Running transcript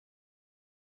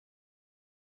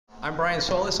I'm Brian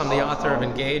Solis. I'm the author of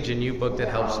Engage, a new book that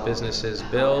helps businesses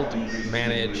build,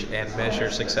 manage, and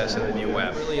measure success in the new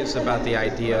web. Really, it's about the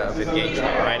idea of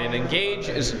engagement, right? And engage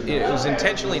it was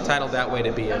intentionally titled that way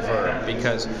to be a verb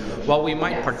because while we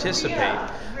might participate,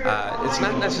 it's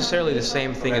not necessarily the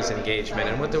same thing as engagement.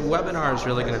 And what the webinar is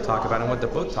really going to talk about, and what the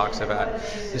book talks about,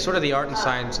 is sort of the art and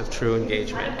science of true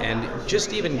engagement. And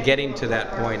just even getting to that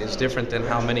point is different than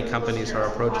how many companies are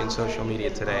approaching social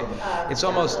media today. It's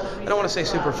almost, I don't want to say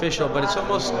superficial, but it's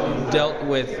almost dealt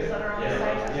with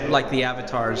like the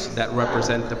avatars that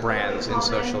represent the brands in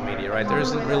social media, right? There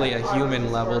isn't really a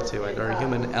human level to it, or a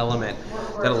human element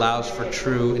that allows for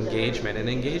true engagement. And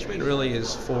engagement really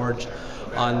is forged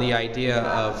on the idea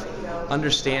of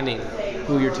understanding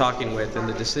who you're talking with and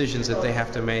the decisions that they have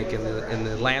to make, and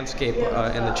the landscape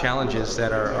and the challenges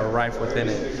that are rife within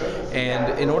it.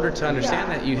 And in order to understand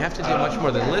that, you have to do much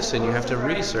more than listen. You have to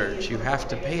research, you have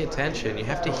to pay attention, you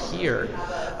have to hear,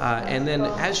 and then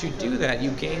as you do that,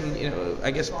 you gain,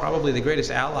 I guess probably the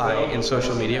greatest ally in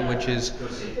social media, which is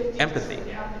empathy.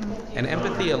 And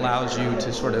empathy allows you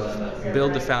to sort of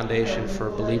build the foundation for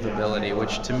believability,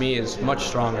 which to me is much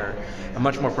stronger and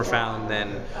much more profound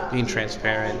than being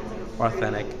transparent or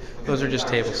authentic. Those are just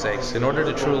table stakes. In order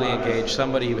to truly engage,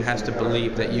 somebody has to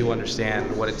believe that you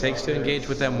understand what it takes to engage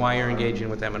with them, why you're engaging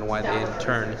with them, and why they in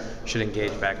turn should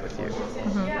engage back with you.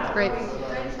 Mm-hmm. Great.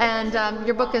 And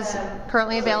your book is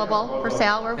currently available for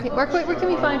sale. Where can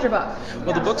we find your book?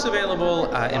 Well, the book's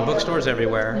available in bookstores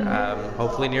everywhere,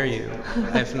 hopefully near you.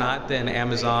 If not, then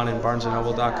Amazon and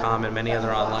BarnesandNoble.com and many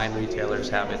other online retailers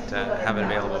have it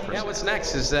available for sale. Yeah, what's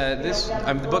next is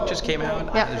the book just came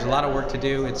out. Yeah. There's a lot of work to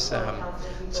do. It's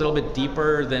a little bit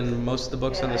deeper than most of the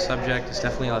books on the subject. It's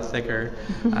definitely a lot thicker,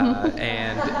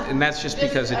 and that's just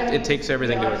because it takes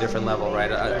everything to a different level,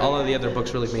 right? All of the other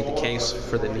books really made the case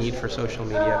for the need for social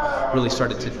media, really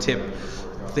started to tip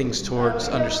things towards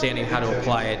understanding how to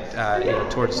apply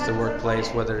it towards the workplace,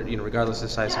 whether regardless of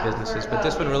the size of businesses. But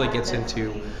this one really gets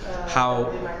into how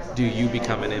do you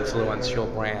become an influential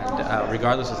brand,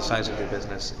 regardless of the size of your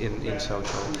business in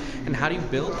social, and how do you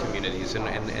build communities, and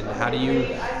how do you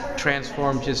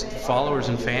transform just followers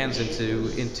and fans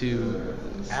into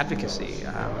advocacy,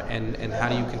 and how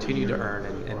do you continue to earn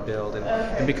and build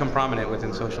and become prominent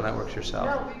within social networks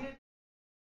yourself.